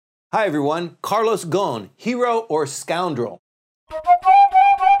Hi everyone, Carlos Ghosn, hero or scoundrel?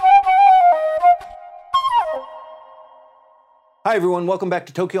 Hi everyone, welcome back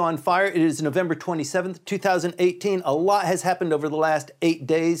to Tokyo on Fire. It is November 27th, 2018. A lot has happened over the last 8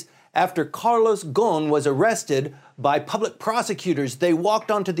 days after Carlos Ghosn was arrested by public prosecutors. They walked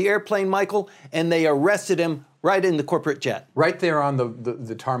onto the airplane, Michael, and they arrested him right in the corporate jet. Right there on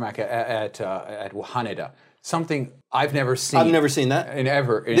the tarmac at Haneda. Something I've never seen. I've never seen that.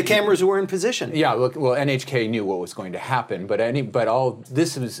 The cameras were in position. Yeah, look, well, NHK knew what was going to happen, but all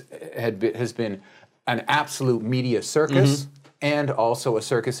this has been an absolute media circus, and also a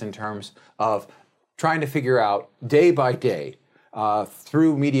circus in terms of trying to figure out day by day,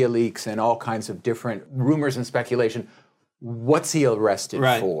 through media leaks and all kinds of different rumors and speculation, what's he arrested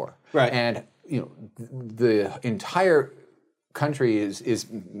for? Right. And the entire country is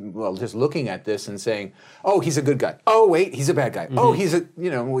just looking at this and saying, oh, he's a good guy. Oh, wait, he's a bad guy. Oh, he's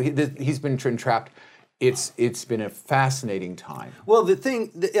he's been trapped. It's been a fascinating time. Well,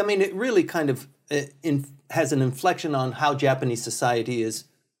 it really kind of has an inflection on how Japanese society is,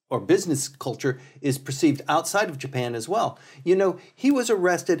 or business culture is perceived outside of Japan as well. You know, he was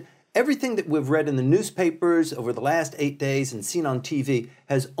arrested. Everything that we've read in the newspapers over the last 8 days and seen on TV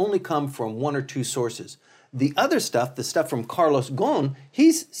has only come from one or two sources. The other stuff, the stuff from Carlos Ghosn,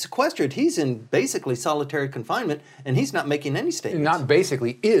 he's sequestered. He's in basically solitary confinement, and he's not making any statements. Not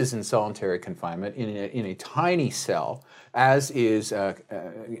basically, is in solitary confinement in a tiny cell, as is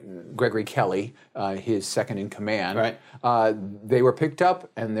Gregory Kelly, his second in command. Right. They were picked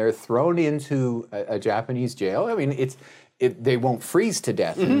up and they're thrown into a Japanese jail. I mean, they won't freeze to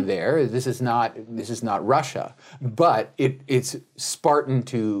death in there. This is not Russia, but it's Spartan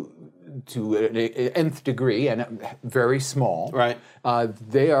to an nth degree and very small. Right.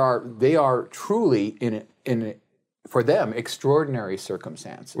 They are truly in for them extraordinary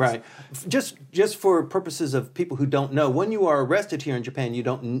circumstances. Right. Just for purposes of people who don't know, when you are arrested here in Japan, you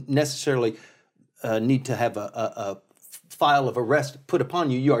don't necessarily need to have a file of arrest put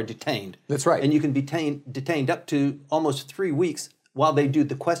upon you. You are detained. That's right. And you can be detained up to almost 3 weeks while they do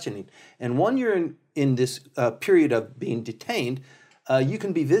the questioning. And when you're in this period of being detained, you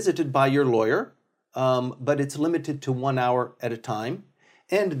can be visited by your lawyer, but it's limited to 1 hour at a time.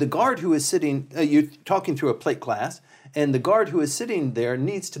 And the guard who is sitting, you're talking through a plate glass, and the guard who is sitting there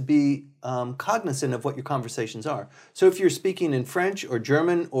needs to be cognizant of what your conversations are. So if you're speaking in French or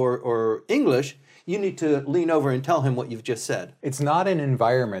German or English, you need to lean over and tell him what you've just said. It's not an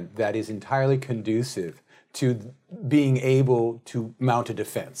environment that is entirely conducive to being able to mount a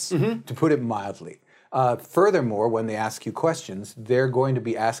defense, to put it mildly. Furthermore, when they ask you questions, they're going to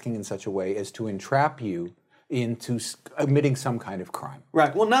be asking in such a way as to entrap you into committing some kind of crime.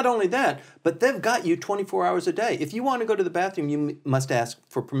 Right. Well, not only that, but they've got you 24 hours a day. If you want to go to the bathroom, you must ask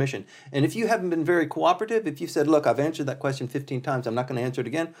for permission. And if you haven't been very cooperative, if you said, look, I've answered that question 15 times, I'm not going to answer it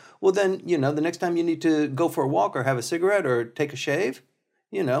again, well then, the next time you need to go for a walk or have a cigarette or take a shave,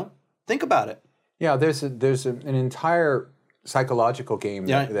 think about it. Yeah, there's an entire psychological game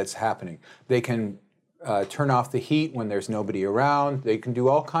that's happening. They can turn off the heat when there's nobody around. They can do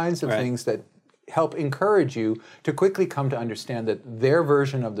all kinds of things that help encourage you to quickly come to understand that their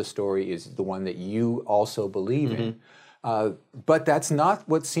version of the story is the one that you also believe in. But that's not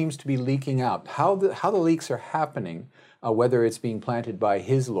what seems to be leaking out. How the leaks are happening, whether it's being planted by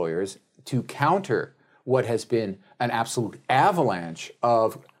his lawyers to counter what has been an absolute avalanche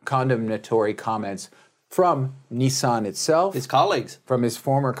of condemnatory comments from Nissan itself, his colleagues, from his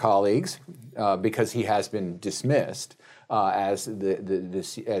former colleagues, because he has been dismissed as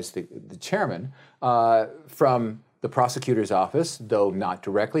the chairman, from the prosecutor's office, though not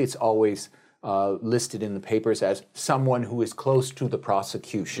directly. It's always listed in the papers as someone who is close to the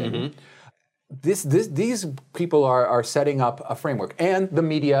prosecution. These people are setting up a framework, and the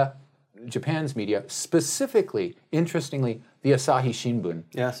media, Japan's media, specifically, interestingly, the Asahi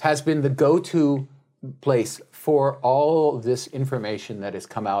Shimbun, has been the go-to place for all this information that has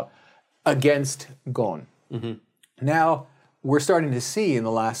come out against Ghosn. Now, we're starting to see in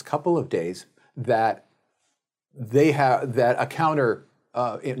the last couple of days that a counter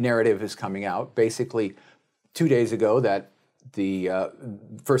narrative is coming out. Basically, 2 days ago, that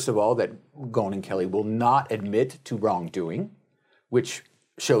first of all, that Ghosn and Kelly will not admit to wrongdoing, which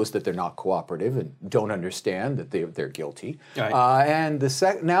shows that they're not cooperative and don't understand that they're guilty. Right. And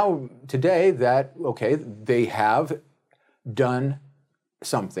now today that they have done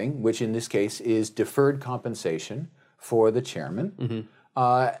something, which in this case is deferred compensation for the chairman,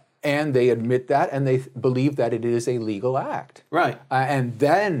 and they admit that, and they believe that it is a legal act. Right. And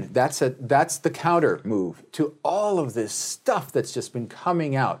then that's the counter move to all of this stuff that's just been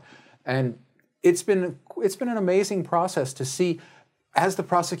coming out. And it's been an amazing process to see, as the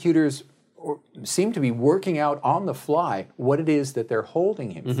prosecutors seem to be working out on the fly what it is that they're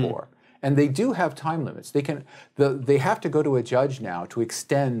holding him for. And they do have time limits. They have to go to a judge now to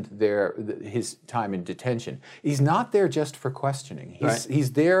extend his time in detention. He's not there just for questioning.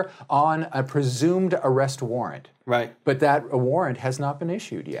 He's there on a presumed arrest warrant. Right. But that warrant has not been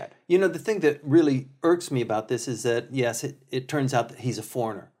issued yet. You know, the thing that really irks me about this is that, yes, it turns out that he's a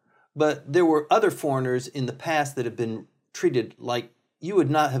foreigner. But there were other foreigners in the past that have been treated like you would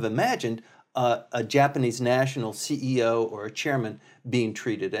not have imagined a Japanese national CEO or a chairman being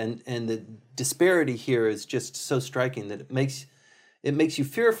treated. And the disparity here is just so striking that it makes you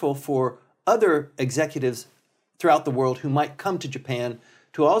fearful for other executives throughout the world who might come to Japan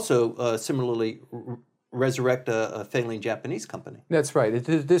to also similarly resurrect a failing Japanese company. That's right.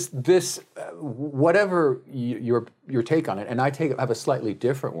 This whatever your take on it, and I have a slightly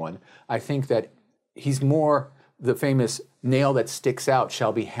different one. I think that he's more the famous nail that sticks out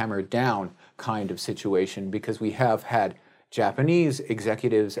shall be hammered down kind of situation, because we have had Japanese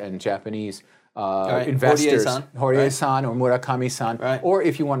executives and Japanese investors, Horie-san or Murakami-san, or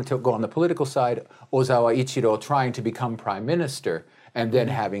if you wanted to go on the political side, Ozawa Ichiro trying to become prime minister and then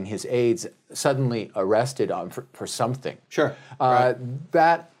having his aides suddenly arrested for something. Sure.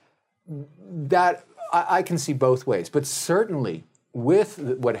 That I can see both ways, but certainly with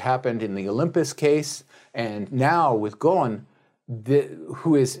what happened in the Olympus case, and now with Gon,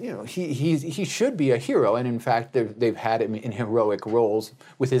 who is, he should be a hero, and in fact they've had him in heroic roles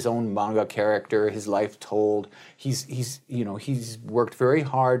with his own manga character, his life told. He's worked very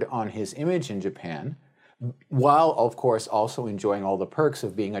hard on his image in Japan, while of course also enjoying all the perks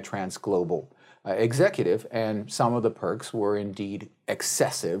of being a transglobal executive, and some of the perks were indeed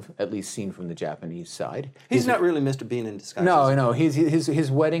excessive, at least seen from the Japanese side. He's not really Mr. Bean in disguise. No. His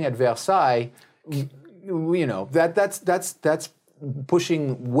wedding at Versailles, that's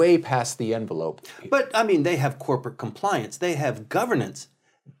pushing way past the envelope. But I mean, they have corporate compliance, they have governance.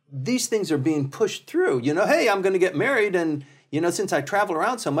 These things are being pushed through. Hey, I'm going to get married, and since I travel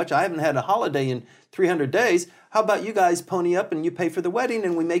around so much, I haven't had a holiday in 300 days. How about you guys pony up and you pay for the wedding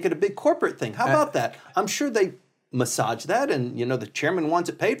and we make it a big corporate thing? How about that? I'm sure they massage that, and the chairman wants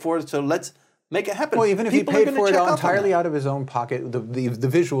it paid for, so let's make it happen. Well, even if he paid for it entirely out of his own pocket, the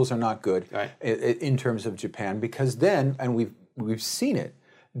visuals are not good in terms of Japan, because then, and we've seen it,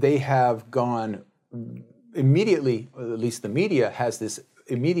 they have gone immediately, at least the media has this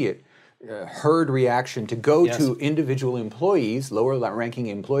immediate herd reaction to go to individual employees, lower-ranking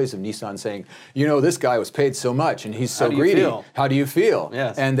employees of Nissan, saying, this guy was paid so much and he's so greedy. How do you feel?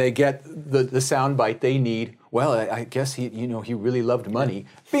 Yes. And they get the soundbite they need. Well, I guess he really loved money.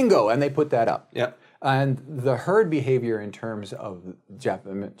 Bingo, and they put that up. Yep. And the herd behavior in terms of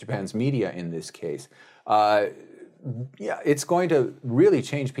Japan's media in this case, it's going to really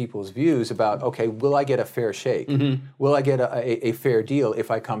change people's views about, okay, will I get a fair shake? Will I get a fair deal if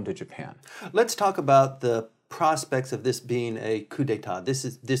I come to Japan? Let's talk about the prospects of this being a coup d'etat.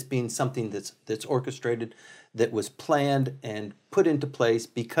 This being something that's orchestrated, that was planned and put into place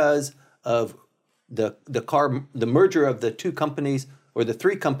because of the merger of the two companies, or the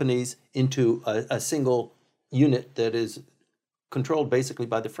three companies, into a single unit that is controlled basically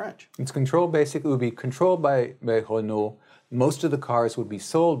by the French. It would be controlled by Renault. Most of the cars would be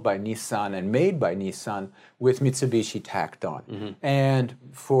sold by Nissan and made by Nissan, with Mitsubishi tacked on. And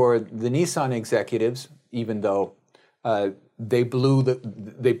for the Nissan executives, even though they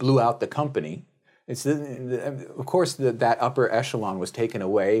blew out the company, of course that upper echelon was taken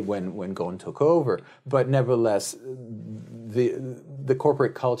away when Gon took over, but nevertheless the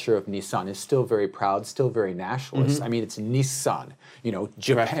corporate culture of Nissan is still very proud, still very nationalist. I mean, it's Nissan,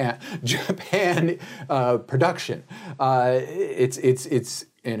 Japan production. It's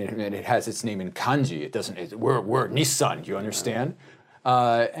and it has its name in kanji. It doesn't. We're Nissan. Do you understand?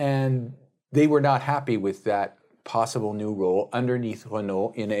 And they were not happy with that possible new role underneath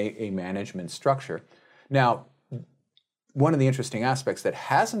Renault in a management structure. Now, one of the interesting aspects that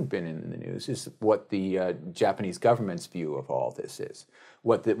hasn't been in the news is what the Japanese government's view of all this is,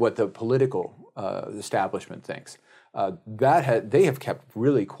 what the political establishment thinks. They have kept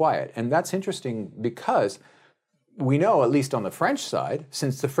really quiet, and that's interesting because we know, at least on the French side,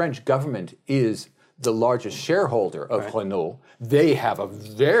 since the French government is the largest shareholder of Renault, they have a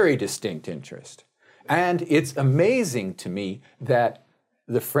very distinct interest. And it's amazing to me that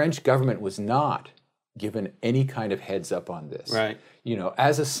the French government was not given any kind of heads up on this. Right. You know,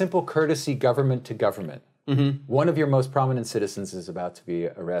 as a simple courtesy, government to government, one of your most prominent citizens is about to be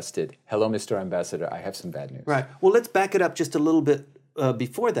arrested. Hello, Mr. Ambassador, I have some bad news. Right. Well, let's back it up just a little bit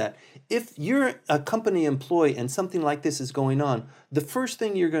before that. If you're a company employee and something like this is going on, the first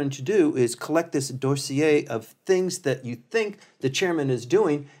thing you're going to do is collect this dossier of things that you think the chairman is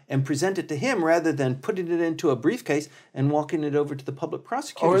doing and present it to him rather than putting it into a briefcase and walking it over to the public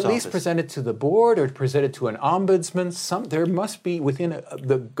prosecutor's Or office. at least present it to the board or present it to an ombudsman. There must be within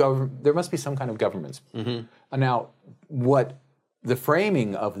there must be some kind of governance. Now, what the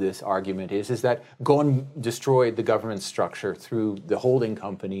framing of this argument is that Ghosn destroyed the government structure through the holding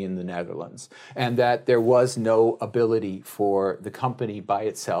company in the Netherlands, and that there was no ability for the company by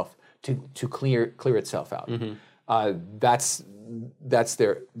itself to clear itself out. That's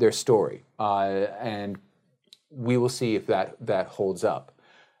their story, and we will see if that holds up.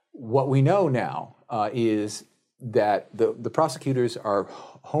 What we know now is that the prosecutors are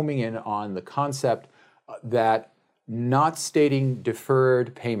homing in on the concept that not stating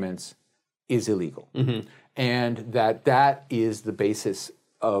deferred payments is illegal, and that is the basis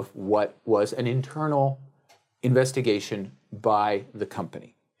of what was an internal investigation by the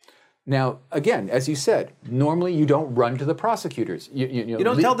company. Now, again, as you said, normally you don't run to the prosecutors. You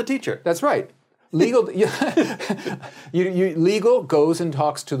don't tell the teacher. That's right. Legal, legal goes and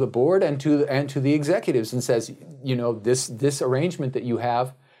talks to the board and to the executives and says, you know, this arrangement that you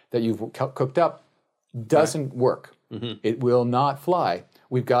have, that you've cooked up, doesn't work. It will not fly.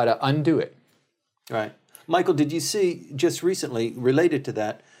 We've got to undo it. Right. Michael, did you see just recently, related to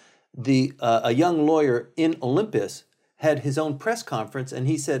that, a young lawyer in Olympus had his own press conference, and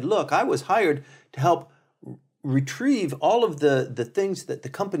he said, look, I was hired to help retrieve all of the things that the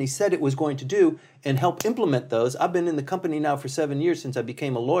company said it was going to do and help implement those. I've been in the company now for 7 years since I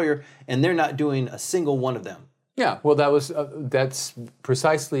became a lawyer, and they're not doing a single one of them. Yeah, well, that's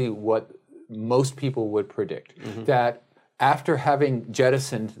precisely what most people would predict, that after having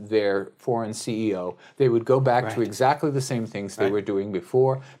jettisoned their foreign CEO, they would go back to exactly the same things they were doing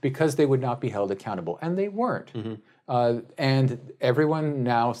before because they would not be held accountable. And they weren't. And everyone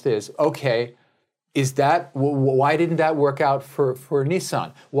now says, okay, why didn't that work out for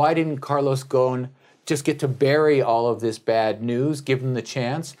Nissan? Why didn't Carlos Ghosn just get to bury all of this bad news, give them the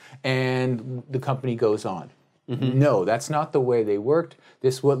chance, and the company goes on? No, that's not the way they worked.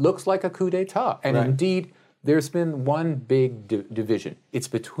 This what looks like a coup d'etat. And indeed, there's been one big division. It's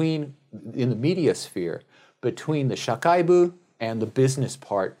in the media sphere, between the Shakaibu and the business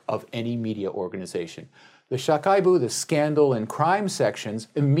part of any media organization. The Shakaibu, the scandal and crime sections,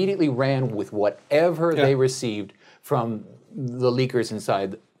 immediately ran with whatever they received from the leakers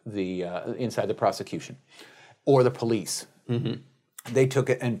inside the prosecution or the police. They took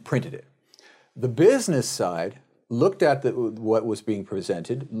it and printed it. The business side looked at what was being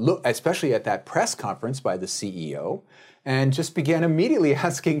presented, especially at that press conference by the CEO, and just began immediately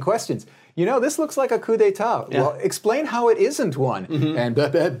asking questions. You know, this looks like a coup d'etat. Well, explain how it isn't one. And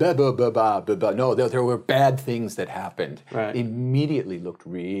no, there were bad things that happened. Immediately looked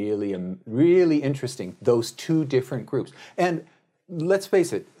really, really interesting, those two different groups. And let's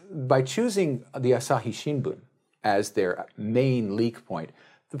face it, by choosing the Asahi Shimbun as their main leak point,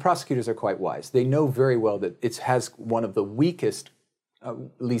 the prosecutors are quite wise. They know very well that it has one of the weakest,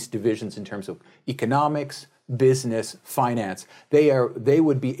 least divisions in terms of economics, business, finance. They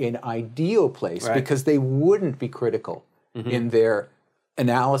would be an ideal place because they wouldn't be critical in their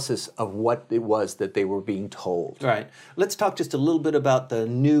analysis of what it was that they were being told. Right. Let's talk just a little bit about the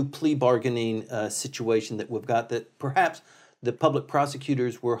new plea bargaining situation that we've got that perhaps the public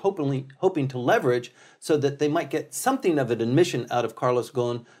prosecutors were hoping to leverage so that they might get something of an admission out of Carlos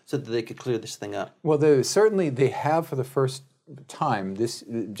Ghosn so that they could clear this thing up. Well, they have for the first time,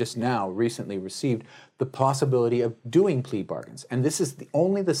 recently received the possibility of doing plea bargains. And this is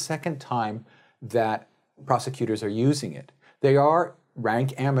only the second time that prosecutors are using it. They are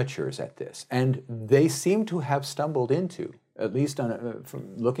rank amateurs at this, and they seem to have stumbled into, at least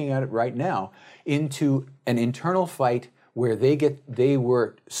from looking at it right now, into an internal fight where they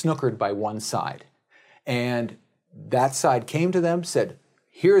were snookered by one side. And that side came to them, said,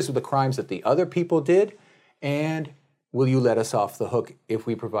 here's the crimes that the other people did, and will you let us off the hook if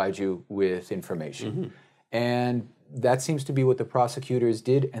we provide you with information? And that seems to be what the prosecutors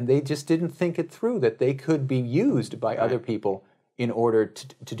did, and they just didn't think it through, that they could be used by other people in order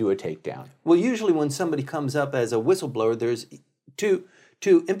to do a takedown. Well, usually when somebody comes up as a whistleblower, there's two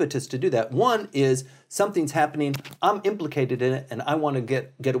impetus to do that. One is something's happening, I'm implicated in it, and I want to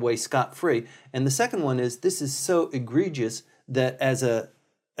get away scot-free. And the second one is this is so egregious that as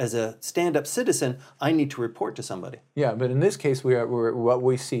as a stand-up citizen, I need to report to somebody. Yeah, but in this case, what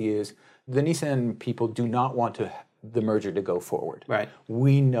we see is the Nissan people do not want the merger to go forward. Right.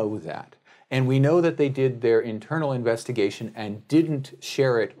 We know that. And we know that they did their internal investigation and didn't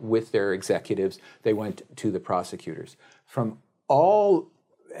share it with their executives. They went to the prosecutors.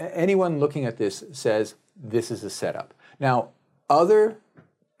 Anyone looking at this says this is a setup. Now, other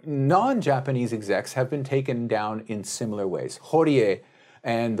non-Japanese execs have been taken down in similar ways. Horie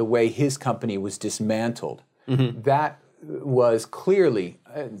and the way his company was dismantled. That was clearly,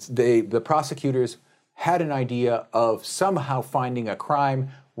 the prosecutors had an idea of somehow finding a crime.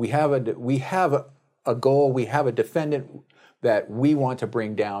 We have a goal, we have a defendant that we want to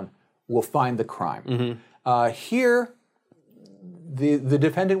bring down, we'll find the crime. Here, the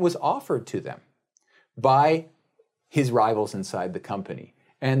defendant was offered to them by his rivals inside the company,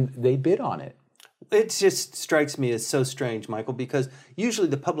 and they bid on it. It just strikes me as so strange, Michael, because usually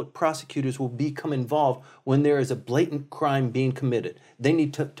the public prosecutors will become involved when there is a blatant crime being committed. They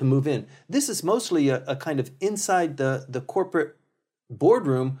need to move in. This is mostly a kind of inside the corporate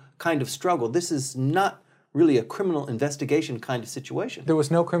boardroom kind of struggle. This is not really a criminal investigation kind of situation. There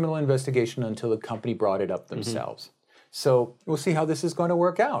was no criminal investigation until the company brought it up themselves. So we'll see how this is going to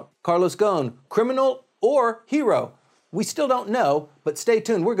work out. Carlos Ghosn, criminal or hero? We still don't know, but stay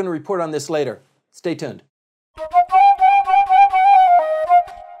tuned. We're going to report on this later. Stay tuned.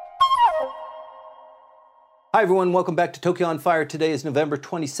 Hi everyone, welcome back to Tokyo on Fire. Today is November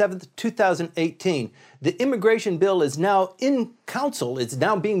 27th, 2018. The immigration bill is now in council. It's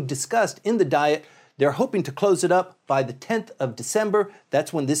now being discussed in the Diet. They're hoping to close it up by the 10th of December.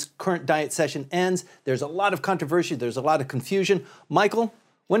 That's when this current Diet session ends. There's a lot of controversy. There's a lot of confusion. Michael,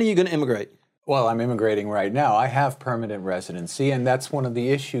 when are you going to immigrate? Well, I'm immigrating right now. I have permanent residency, and that's one of the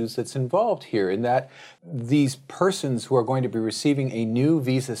issues that's involved here, in that these persons who are going to be receiving a new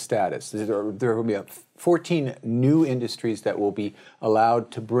visa status, there will be 14 new industries that will be allowed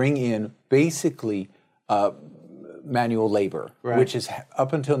to bring in basically manual labor, which has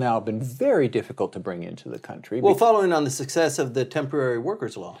up until now been very difficult to bring into the country. Well, following on the success of the temporary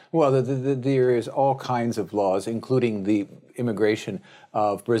workers law. Well, there is all kinds of laws, including the immigration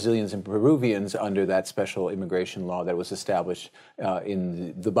of Brazilians and Peruvians under that special immigration law that was established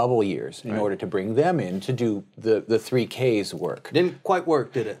in the bubble years in order to bring them in to do the 3Ks work. Didn't quite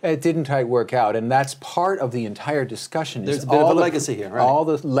work, did it? It didn't quite work out, and that's part of the entire discussion. There's a bit of a legacy here, right? All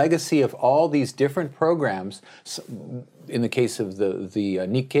the legacy of all these different programs. In the case of the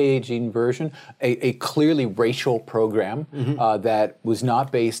Nikkei Jin version, a clearly racial program that was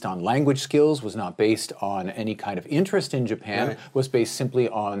not based on language skills, was not based on any kind of interest in Japan, was based simply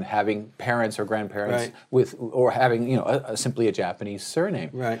on having parents or grandparents or having simply a Japanese surname.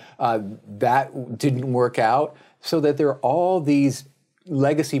 That didn't work out, so that there are all these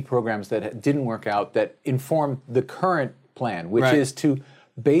legacy programs that didn't work out that inform the current plan, which is to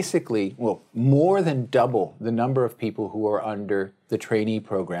basically, more than double the number of people who are under the trainee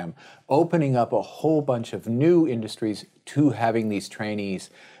program, opening up a whole bunch of new industries to having these trainees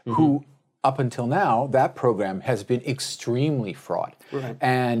who, up until now, that program has been extremely fraught.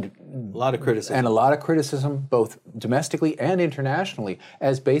 And a lot of criticism. And a lot of criticism, both domestically and internationally,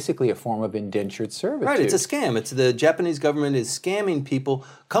 as basically a form of indentured servitude. Right, it's a scam. It's the Japanese government is scamming people.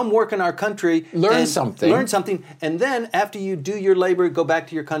 Come work in our country. Learn something. Learn something. And then after you do your labor, go back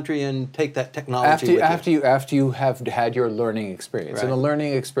to your country and take that technology with you. After you have had your learning experience. And the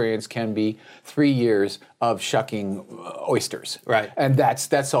learning experience can be 3 years of shucking oysters. And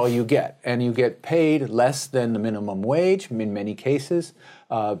that's all you get. And you get paid less than the minimum wage in many cases.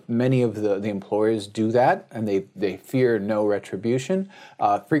 Many of the employers do that, and they fear no retribution.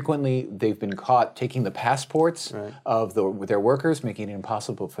 Frequently, they've been caught taking the passports of their workers, making it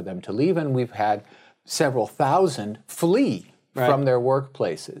impossible for them to leave, and we've had several thousand flee from their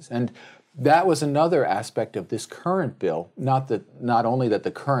workplaces. And that was another aspect of this current bill, not only that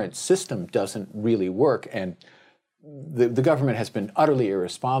the current system doesn't really work, and the government has been utterly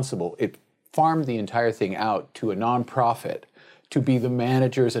irresponsible. It farmed the entire thing out to a nonprofit to be the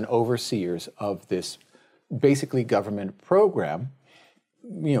managers and overseers of this basically government program,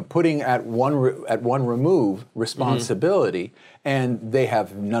 putting at one remove responsibility, and they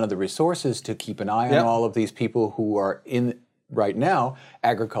have none of the resources to keep an eye on all of these people who are in, right now,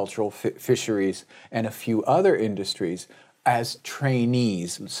 agricultural, fisheries, and a few other industries as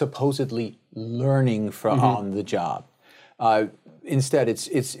trainees, supposedly learning on the job. Instead,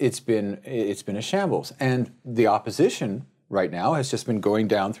 it's been a shambles, and the opposition right now has just been going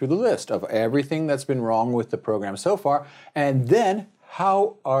down through the list of everything that's been wrong with the program so far, and then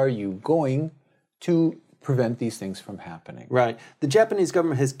how are you going to prevent these things from happening. Right. The Japanese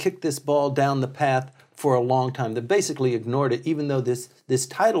government has kicked this ball down the path for a long time. They basically ignored it, even though this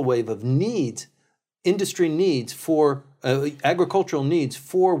tidal wave of needs, industry needs for agricultural needs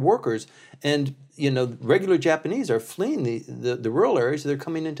for workers, and regular Japanese are fleeing the rural areas. They're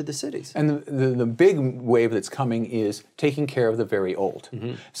coming into the cities. And the big wave that's coming is taking care of the very old.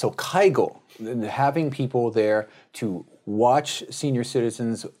 So kaigo, having people there to watch senior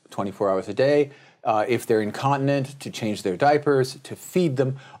citizens 24 hours a day, if they're incontinent, to change their diapers, to feed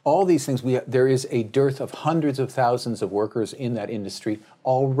them, all these things. There is a dearth of hundreds of thousands of workers in that industry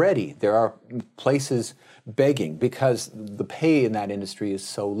already. There are places begging because the pay in that industry is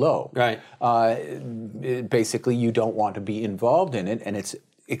so low. Right. Basically, you don't want to be involved in it, and it's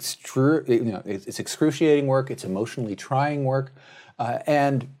excruciating work. It's emotionally trying work,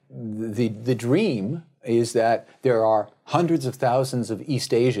 and the dream is that there are hundreds of thousands of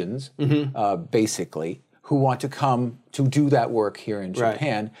East Asians, basically, who want to come to do that work here in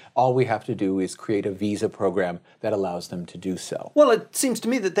Japan. Right. All we have to do is create a visa program that allows them to do so. Well, it seems to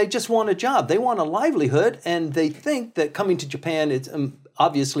me that they just want a job. They want a livelihood, and they think that coming to Japan, it's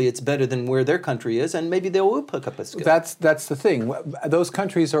obviously it's better than where their country is, and maybe they will pick up a skill. That's the thing. Those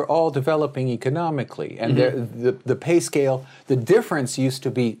countries are all developing economically, and the pay scale, the difference used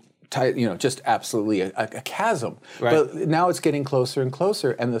to be just absolutely a chasm. Right. But now it's getting closer and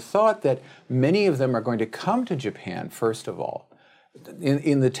closer. And the thought that many of them are going to come to Japan, first of all,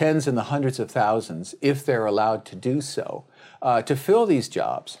 in the tens and the hundreds of thousands, if they're allowed to do so, to fill these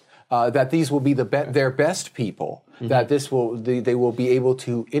jobs, that these will be their best people, that they will be able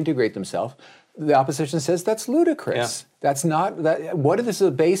to integrate themselves. The opposition says that's ludicrous. Yeah. That's not that. What is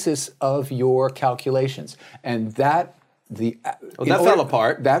the basis of your calculations? And that. That fell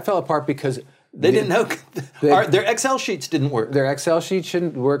apart. That fell apart because they didn't know their Excel sheets didn't work. Their Excel sheets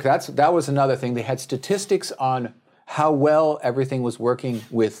shouldn't work. That was another thing. They had statistics on how well everything was working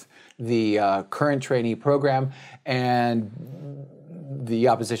with the current trainee program, and the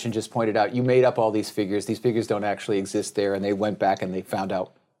opposition just pointed out, you made up all these figures. These figures don't actually exist there, and they went back and they found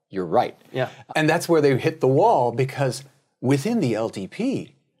out you're right. Yeah. And that's where they hit the wall, because within the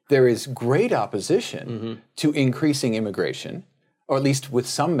LDP, there is great opposition to increasing immigration, or at least with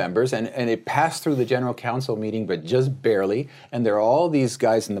some members, and it passed through the General Council meeting, but just barely. And there are all these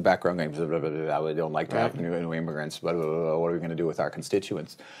guys in the background going, blah, blah, blah, blah, we don't like to have new immigrants, blah, blah, blah, what are we going to do with our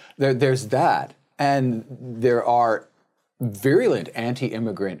constituents? There's that. And there are virulent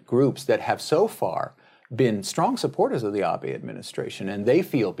anti-immigrant groups that have so far been strong supporters of the Abe administration, and they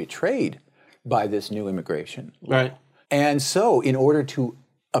feel betrayed by this new immigration law. Right. And so in order to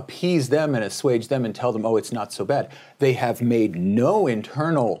appease them and assuage them and tell them, oh, it's not so bad, they have made no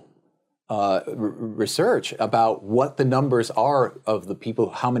internal research about what the numbers are of the people,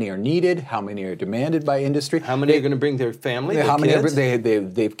 how many are needed, how many are demanded by industry. How many are going to bring their family, how their many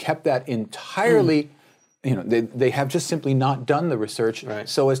kids? They've kept that entirely, they have just simply not done the research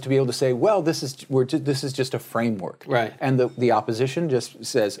so as to be able to say, well, this is just a framework. Right. And the opposition just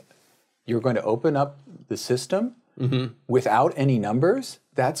says, you're going to open up the system without any numbers?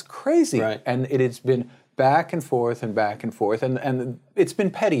 That's crazy. Right. And it has been back and forth, and it's been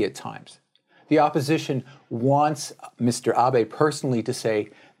petty at times. The opposition wants Mr. Abe personally to say,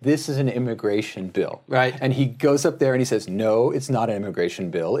 this is an immigration bill. Right. And he goes up there and he says, no, it's not an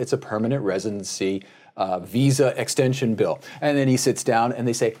immigration bill. It's a permanent residency visa extension bill. And then he sits down and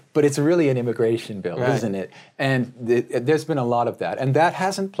they say, but it's really an immigration bill, isn't it? And there's been a lot of that. And that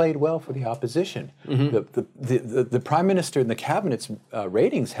hasn't played well for the opposition. The Prime Minister and the Cabinet's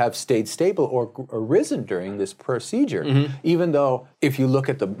ratings have stayed stable or risen during this procedure, even though if you look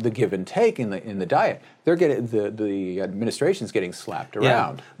at the give and take in the Diet, they're getting the administration's getting slapped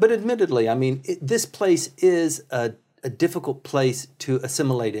around. Yeah. But admittedly, I mean, this place is a difficult place to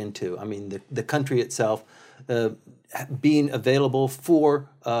assimilate into. I mean, the country itself being available for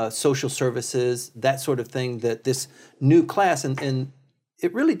social services, that sort of thing, that this new class, and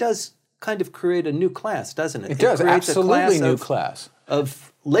it really does kind of create a new class, doesn't it? It does, absolutely new class.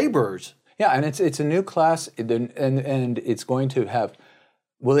 Of laborers. Yeah, and it's a new class, and it's going to have,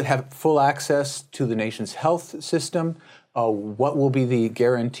 will it have full access to the nation's health system? What will be the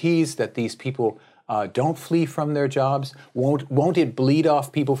guarantees that these people don't flee from their jobs? Won't it bleed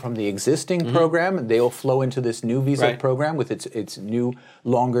off people from the existing program? They'll flow into this new visa program with its new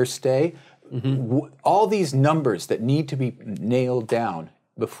longer stay. All these numbers that need to be nailed down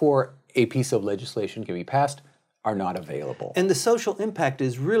before a piece of legislation can be passed are not available. And the social impact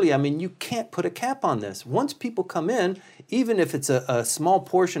is really, I mean, you can't put a cap on this. Once people come in, even if it's a small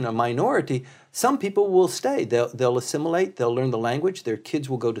portion, a minority, some people will stay. They'll assimilate, they'll learn the language, their kids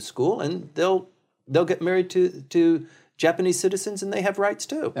will go to school, and they'll They'll get married to Japanese citizens, and they have rights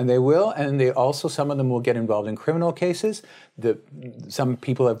too. And they will, and they also, some of them will get involved in criminal cases. Some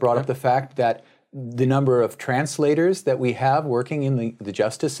people have brought up the fact that the number of translators that we have working in the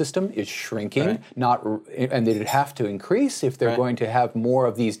justice system is shrinking, and they'd have to increase if they're going to have more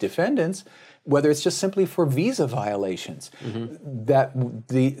of these defendants, whether it's just simply for visa violations. That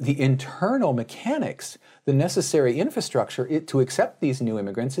the internal mechanics, the necessary infrastructure to accept these new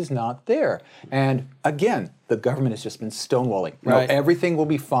immigrants is not there. And again, the government has just been stonewalling. No, everything will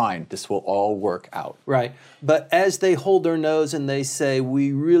be fine. This will all work out. Right. But as they hold their nose and they say,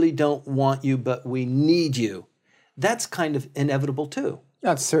 we really don't want you, but we need you, that's kind of inevitable too.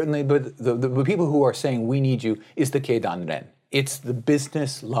 That's certainly, but the people who are saying we need you is the Keidanren. It's the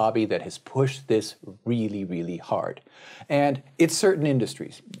business lobby that has pushed this really, really hard. And it's certain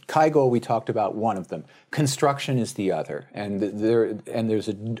industries. Kaigo, we talked about one of them. Construction is the other, and there's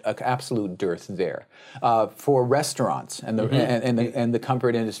an absolute dearth there. For restaurants and the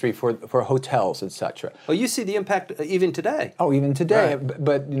comfort industry, for hotels, etc. Well, you see the impact even today. Oh, even today. Right.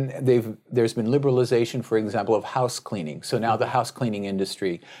 But there's been liberalization, for example, of house cleaning. So now the house cleaning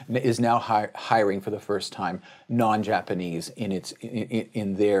industry is now hiring for the first time non-Japanese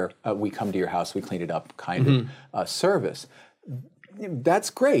in their we come to your house, we clean it up kind of service. That's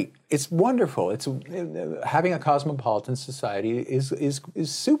great. It's wonderful. It's having a cosmopolitan society is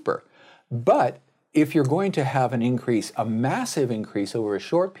super. But if you're going to have an increase, a massive increase over a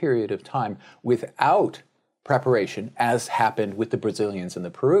short period of time without preparation, as happened with the Brazilians and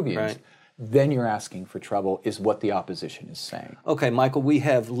the Peruvians, then you're asking for trouble, is what the opposition is saying. Okay, Michael, we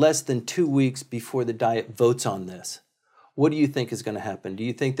have less than 2 weeks before the Diet votes on this. What do you think is going to happen? Do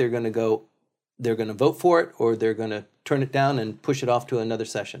you think they're going to vote for it, or they're going to turn it down and push it off to another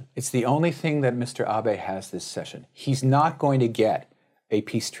session? It's the only thing that Mr. Abe has this session. He's not going to get a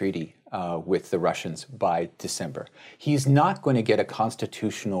peace treaty with the Russians by December. He's not going to get a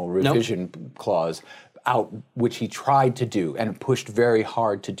constitutional revision clause out, which he tried to do and pushed very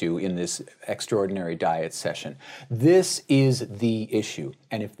hard to do in this extraordinary Diet session. This is the issue.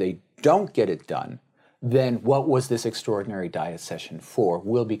 And if they don't get it done, then what was this extraordinary Diet session for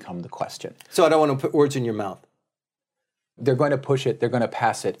will become the question. So I don't want to put words in your mouth. They're going to push it, they're going to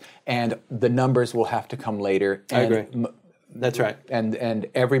pass it, and the numbers will have to come later. I agree. That's right. And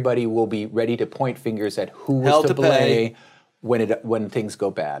everybody will be ready to point fingers at who was to blame when things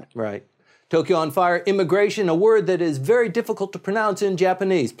go bad. Right. Tokyo on Fire, immigration, a word that is very difficult to pronounce in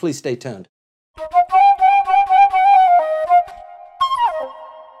Japanese. Please stay tuned.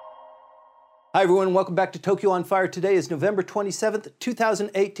 Hi everyone, welcome back to Tokyo on Fire. Today is November 27th,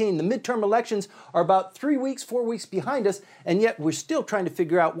 2018. The midterm elections are about 4 weeks behind us, and yet we're still trying to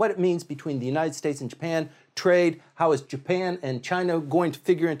figure out what it means between the United States and Japan, trade, how is Japan and China going to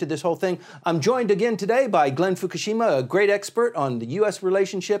figure into this whole thing. I'm joined again today by Glenn Fukushima, a great expert on the U.S.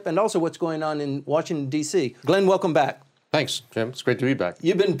 relationship and also what's going on in Washington, D.C. Glenn, welcome back. Thanks, Jim. It's great to be back.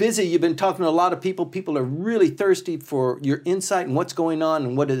 You've been busy. You've been talking to a lot of people. People are really thirsty for your insight and what's going on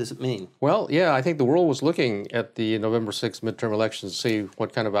and what does it mean. Well, yeah, I think the world was looking at the November 6th midterm elections to see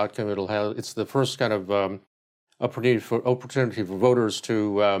what kind of outcome it'll have. It's the first kind of opportunity for voters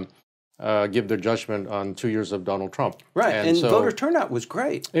to give their judgment on 2 years of Donald Trump. Right, and so, voter turnout was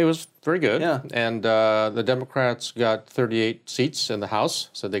great. It was very good. Yeah. And the Democrats got 38 seats in the House,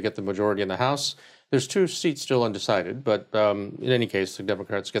 so they get the majority in the House. There's 2 seats still undecided, but in any case, the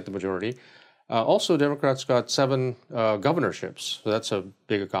Democrats get the majority. Also, Democrats got 7 governorships, so that's a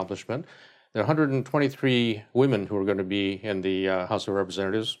big accomplishment. There are 123 women who are going to be in the House of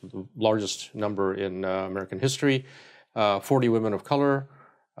Representatives, the largest number in American history, 40 women of color.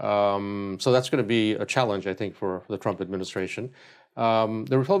 So that's going to be a challenge, I think, for the Trump administration.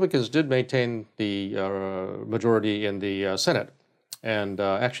 The Republicans did maintain the majority in the Senate. And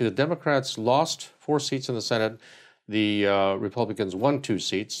actually, the Democrats lost 4 seats in the Senate. The Republicans won 2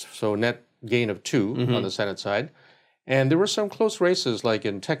 seats, so net gain of 2 on the Senate side. And there were some close races, like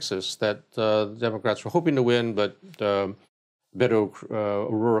in Texas, that the Democrats were hoping to win, but Beto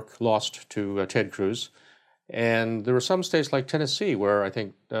O'Rourke lost to Ted Cruz. And there were some states like Tennessee where I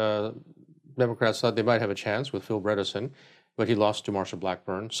think Democrats thought they might have a chance with Phil Bredesen, but he lost to Marsha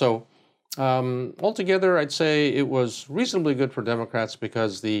Blackburn. So altogether, I'd say it was reasonably good for Democrats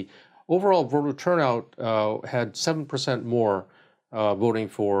because the overall voter turnout had 7% more voting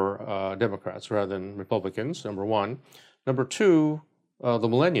for Democrats rather than Republicans, number one. Number two, the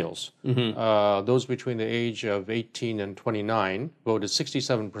millennials, those between the age of 18 and 29, voted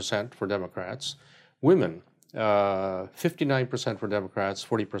 67% for Democrats. Women, 59% for Democrats,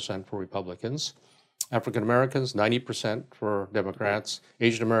 40% for Republicans. African Americans, 90% for Democrats.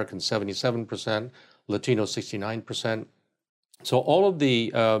 Asian Americans, 77%. Latinos, 69%. So all of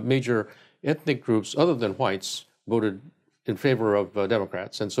the major ethnic groups, other than whites, voted in favor of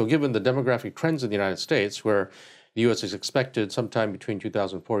Democrats. And so given the demographic trends in the United States, where the U.S. is expected sometime between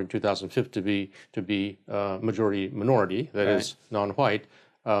 2004 and 2050 to be majority minority, that is non-white,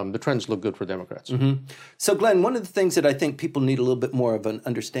 the trends look good for Democrats. So, Glenn, one of the things that I think people need a little bit more of an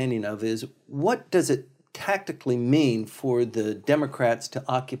understanding of is what does it tactically mean for the Democrats to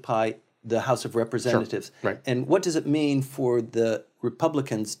occupy the House of Representatives? Right. And what does it mean for the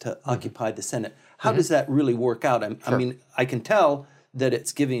Republicans to occupy the Senate? How does that really work out? I mean, I can tell that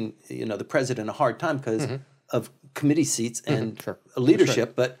it's giving the president a hard time because of committee seats and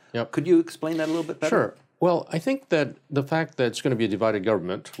leadership, but could you explain that a little bit better? Sure. Well, I think that the fact that it's going to be a divided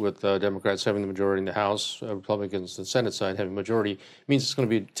government with Democrats having the majority in the House, Republicans on the Senate side having majority, means it's going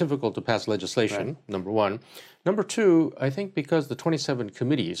to be difficult to pass legislation, number one. Number two, I think because the 27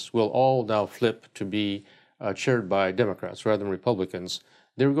 committees will all now flip to be chaired by Democrats rather than Republicans,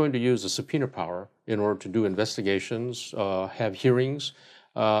 they're going to use the subpoena power in order to do investigations, have hearings.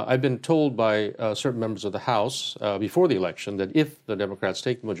 I've been told by certain members of the House before the election that if the Democrats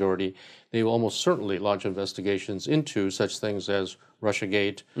take the majority, they will almost certainly launch investigations into such things as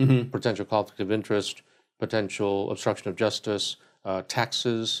Russiagate, potential conflict of interest, potential obstruction of justice,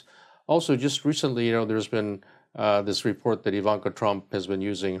 taxes. Also, just recently, there's been this report that Ivanka Trump has been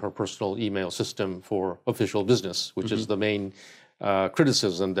using her personal email system for official business, which is the main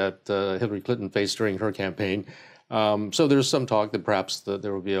criticism that Hillary Clinton faced during her campaign. So there's some talk that perhaps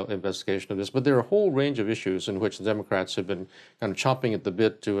there will be an investigation of this, but there are a whole range of issues in which the Democrats have been kind of chomping at the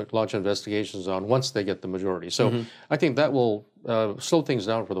bit to launch investigations on once they get the majority. So I think that will slow things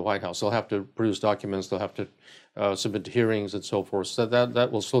down for the White House. They'll have to produce documents, they'll have to submit to hearings and so forth, so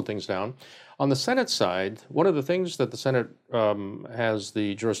that will slow things down. On the Senate side, one of the things that the Senate has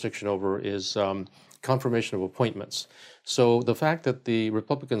the jurisdiction over is confirmation of appointments. So the fact that the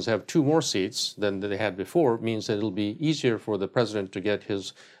Republicans have 2 more seats than they had before means that it'll be easier for the president to get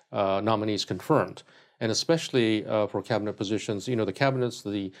his nominees confirmed. And especially for cabinet positions, the cabinets,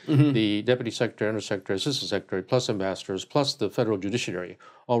 the deputy secretary, undersecretary, assistant secretary, plus ambassadors, plus the federal judiciary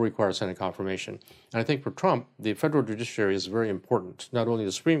all require Senate confirmation. And I think for Trump, the federal judiciary is very important, not only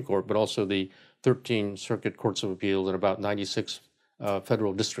the Supreme Court, but also the 13 circuit courts of appeals and about 96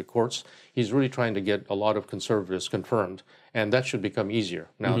 federal district courts. He's really trying to get a lot of conservatives confirmed, and that should become easier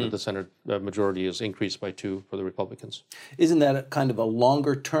now that the Senate majority is increased by 2 for the Republicans. Isn't that a kind of a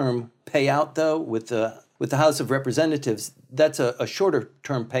longer-term payout, though, with the House of Representatives? That's a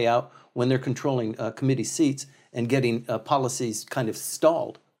shorter-term payout when they're controlling committee seats and getting policies kind of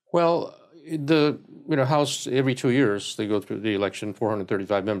stalled. Well, the House every 2 years they go through the election,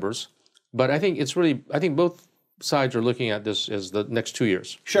 435 members, but I think both sides are looking at this as the next 2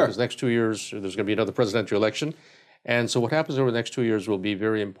 years. Sure. Because next 2 years, there's going to be another presidential election. And so what happens over the next 2 years will be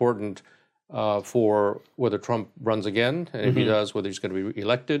very important for whether Trump runs again, and if he does, whether he's going to be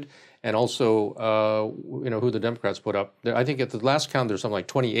elected, and also, who the Democrats put up. I think at the last count, there's something like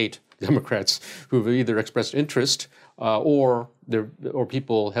 28 Democrats who've either expressed interest or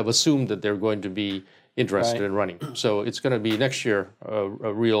people have assumed that they're going to be interested in running. So it's going to be next year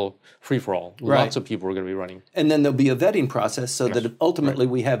a real free-for-all. Lots of people are going to be running. And then there'll be a vetting process so that ultimately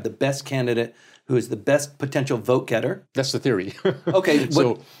we have the best candidate who is the best potential vote getter. That's the theory. Okay.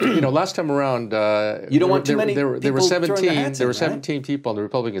 So, last time around, you don't want too many there were 17 right? people on the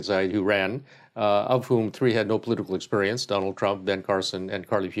Republican side who ran, of whom 3 had no political experience, Donald Trump, Ben Carson, and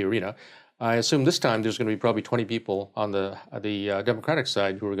Carly Fiorina. I assume this time there's going to be probably 20 people on the Democratic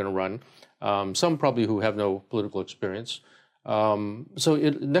side who are going to run. Some probably who have no political experience. So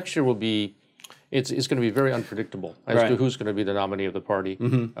next year will be, it's going to be very unpredictable as to who's going to be the nominee of the party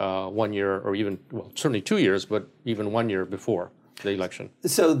 1 year or even, certainly 2 years, but even 1 year before the election.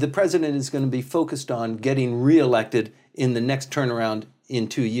 So the president is going to be focused on getting reelected in the next turnaround in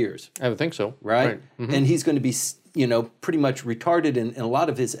 2 years. I would think so. Right? And he's going to be, pretty much retarded in a lot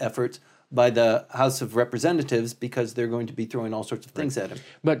of his efforts by the House of Representatives because they're going to be throwing all sorts of things at him.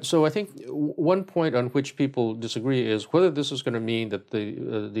 But so I think one point on which people disagree is whether this is going to mean that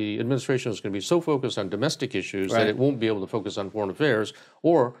the administration is going to be so focused on domestic issues that it won't be able to focus on foreign affairs,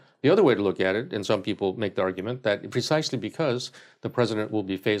 or the other way to look at it, and some people make the argument that precisely because the president will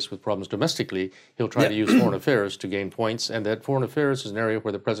be faced with problems domestically, he'll try to use foreign affairs to gain points, and that foreign affairs is an area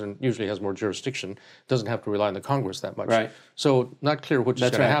where the president usually has more jurisdiction, doesn't have to rely on the Congress that much. Right. So not clear which is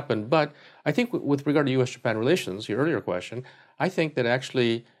going to happen, but I think with regard to U.S.-Japan relations, your earlier question, I think that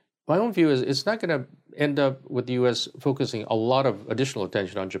actually my own view is it's not going to end up with the U.S. focusing a lot of additional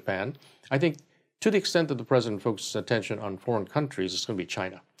attention on Japan. I think to the extent that the president focuses attention on foreign countries, it's going to be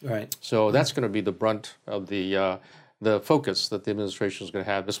China. Right. So that's going to be the brunt of the focus that the administration is going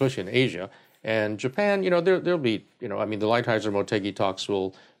to have, especially in Asia. And Japan, there'll be, the Lighthizer-Motegi talks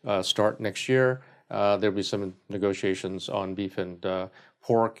will start next year. There'll be some negotiations on beef and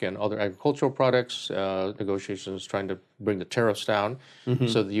pork and other agricultural products, negotiations trying to bring the tariffs down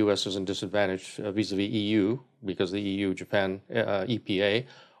so the U.S. isn't disadvantaged vis-a-vis EU because the EU-Japan EPA,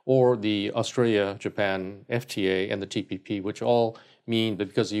 or the Australia-Japan FTA and the TPP, which all mean that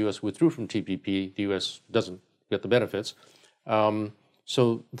because the U.S. withdrew from TPP, the U.S. doesn't get the benefits.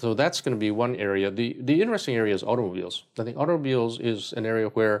 So that's going to be one area. The interesting area is automobiles. I think automobiles is an area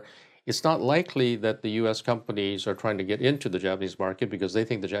where it's not likely that the U.S. companies are trying to get into the Japanese market because they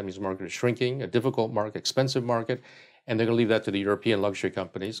think the Japanese market is shrinking, a difficult market, expensive market, and they're going to leave that to the European luxury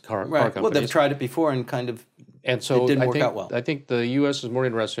companies, car companies. Well, they've tried it before and and so it didn't work out well. I think the U.S. is more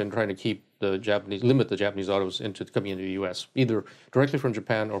interested in trying to limit the Japanese autos coming into the U.S., either directly from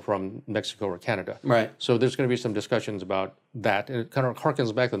Japan or from Mexico or Canada. Right. So there's going to be some discussions about that, and it kind of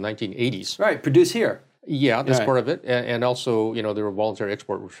harkens back to the 1980s. Right, produce here. Yeah, that's part of it. And also, there were voluntary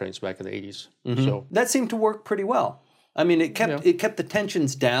export restraints back in the 80s. So that seemed to work pretty well. I mean, it kept the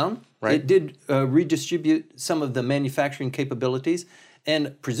tensions down. Right. It did redistribute some of the manufacturing capabilities,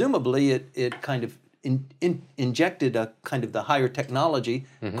 and presumably it kind of injected a kind of the higher technology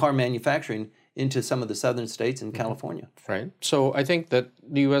car manufacturing into some of the southern states and California. Right. So I think that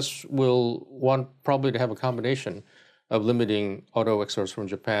the U.S. will want probably to have a combination of limiting auto exports from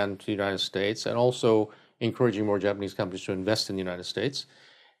Japan to the United States and also encouraging more Japanese companies to invest in the United States.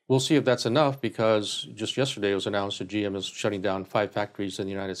 We'll see if that's enough because just yesterday it was announced that GM is shutting down 5 factories in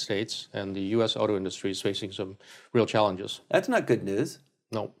the United States and the U.S. auto industry is facing some real challenges. That's not good news.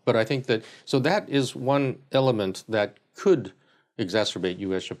 No, but I think that is one element that could exacerbate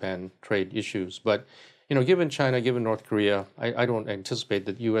U.S.-Japan trade issues. But, given China, given North Korea, I don't anticipate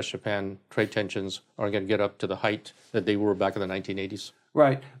that U.S.-Japan trade tensions are going to get up to the height that they were back in the 1980s.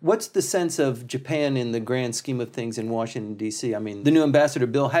 Right. What's the sense of Japan in the grand scheme of things in Washington, D.C.? I mean, the new ambassador,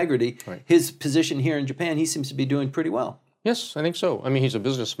 Bill Hagerty, his position here in Japan, he seems to be doing pretty well. Yes, I think so. I mean, he's a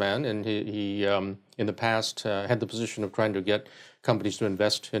businessman, and he in the past had the position of trying to get companies to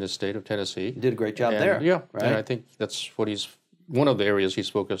invest in his state of Tennessee. He did a great job there. Yeah, right? And I think that's one of the areas he's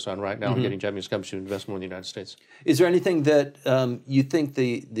focused on right now, getting Japanese companies to invest more in the United States. Is there anything that you think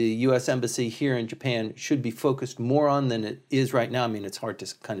the U.S. Embassy here in Japan should be focused more on than it is right now? I mean, it's hard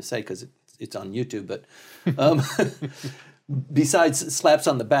to kind of say because it's on YouTube, but besides slaps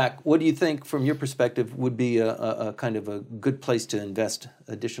on the back, what do you think, from your perspective, would be a kind of a good place to invest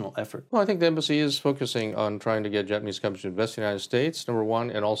additional effort? Well, I think the embassy is focusing on trying to get Japanese companies to invest in the United States, number one,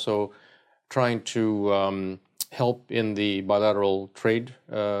 and also trying to help in the bilateral trade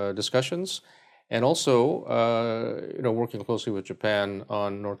discussions, and also working closely with Japan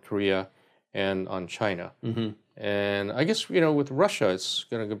on North Korea and on China. And I guess with Russia, it's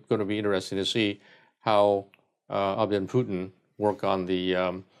going to be interesting to see how Abe and Putin work on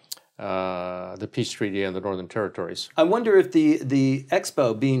the peace treaty and the Northern Territories. I wonder if the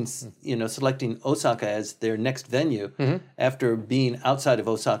expo being selecting Osaka as their next venue after being outside of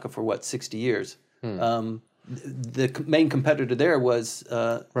Osaka for 60 years. The main competitor there was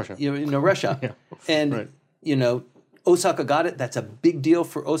Russia. Russia, and Osaka got it. That's a big deal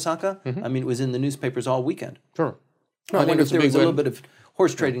for Osaka. I mean, it was in the newspapers all weekend. Sure. I wonder if there was a little bit of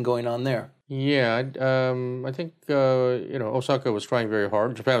horse trading going on there. Yeah, I think Osaka was trying very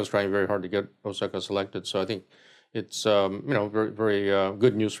hard. Japan was trying very hard to get Osaka selected. So I think it's very very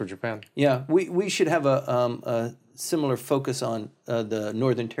good news for Japan. Yeah, we should have a similar focus on the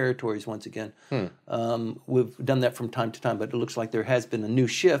Northern Territories once again. We've done that from time to time, but it looks like there has been a new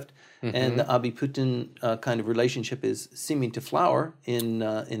shift, and the Abe-Putin kind of relationship is seeming to flower in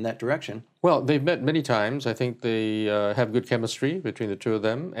that direction. Well, they've met many times. I think they have good chemistry between the two of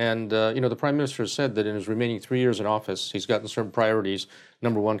them. And, the Prime Minister has said that in his remaining 3 years in office, he's gotten certain priorities.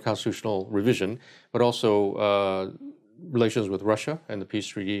 Number one, constitutional revision, but also relations with Russia and the peace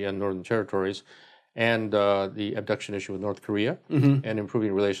treaty and Northern Territories, and the abduction issue with North Korea, and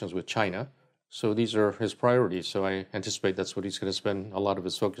improving relations with China. So these are his priorities. So I anticipate that's what he's going to spend a lot of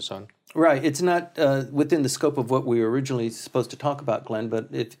his focus on. Right. It's not within the scope of what we were originally supposed to talk about, Glenn, but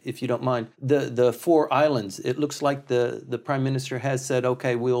if you don't mind, the 4 islands, it looks like the Prime Minister has said,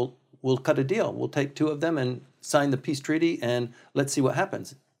 okay, we'll cut a deal. We'll take 2 of them and sign the peace treaty, and let's see what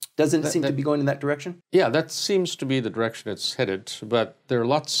happens. Doesn't it seem to be going in that direction? Yeah, that seems to be the direction it's headed, but there are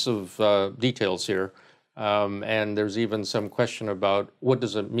lots of details here. And there's even some question about what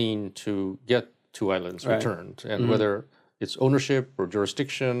does it mean to get 2 islands returned, and whether it's ownership or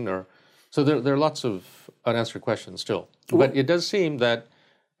jurisdiction, or So there are lots of unanswered questions still. But it does seem that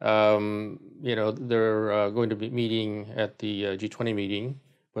they're going to be meeting at the G20 meeting,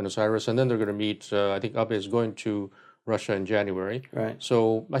 Buenos Aires, and then they're going to meet. I think Abe is going to Russia in January. Right.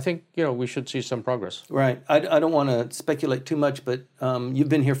 So I think we should see some progress. Right. I don't want to speculate too much, but you've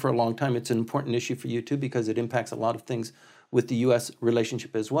been here for a long time. It's an important issue for you too because it impacts a lot of things with the U.S.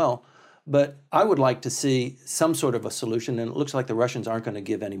 relationship as well. But I would like to see some sort of a solution, and it looks like the Russians aren't going to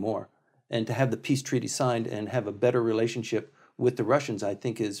give any more. And to have the peace treaty signed and have a better relationship with the Russians, I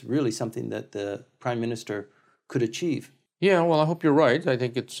think, is really something that the Prime Minister could achieve. Yeah, well, I hope you're right. I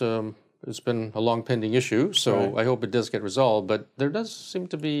think it's been a long pending issue, so Right. I hope it does get resolved. But there does seem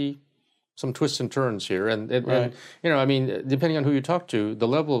to be some twists and turns here, and I mean, depending on who you talk to, the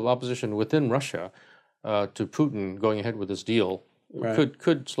level of opposition within Russia to Putin going ahead with this deal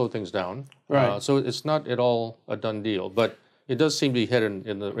could slow things down. Right. So it's not at all a done deal, but it does seem to be headed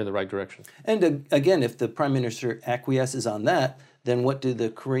in the right direction. And again, if the Prime Minister acquiesces on that, then what do the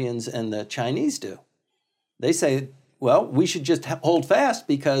Koreans and the Chinese do? They say, well, we should just hold fast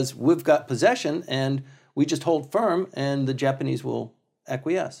because we've got possession and we just hold firm and the Japanese will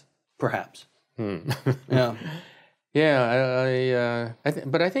acquiesce, perhaps. Yeah. Yeah,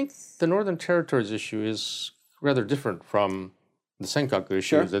 but I think the Northern Territories issue is rather different from the Senkaku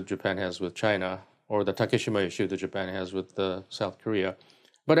issue Sure. that Japan has with China or the Takeshima issue that Japan has with South Korea.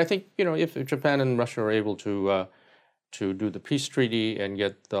 But I think, if Japan and Russia are able to do the peace treaty and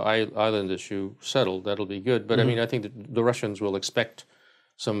get the island issue settled, that'll be good. But I mean, I think that the Russians will expect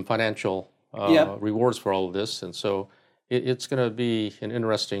some financial rewards for all of this. And so it's going to be an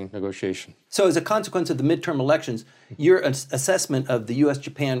interesting negotiation. So as a consequence of the midterm elections, your assessment of the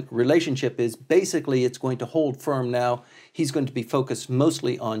U.S.-Japan relationship is basically it's going to hold firm now. He's going to be focused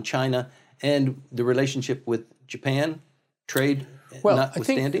mostly on China and the relationship with Japan, trade Well, I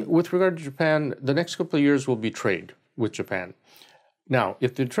notwithstanding. think with regard to Japan, the next couple of years will be trade with Japan. Now,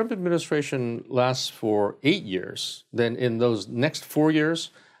 if the Trump administration lasts for 8 years, then in those next 4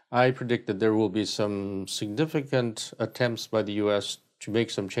 years, I predict that there will be some significant attempts by the U.S. to make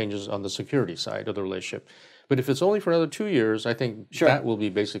some changes on the security side of the relationship. But if it's only for another 2 years, I think that will be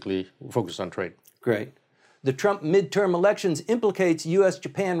basically focused on trade. Great. The Trump midterm elections implicates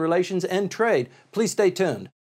U.S.-Japan relations and trade. Please stay tuned.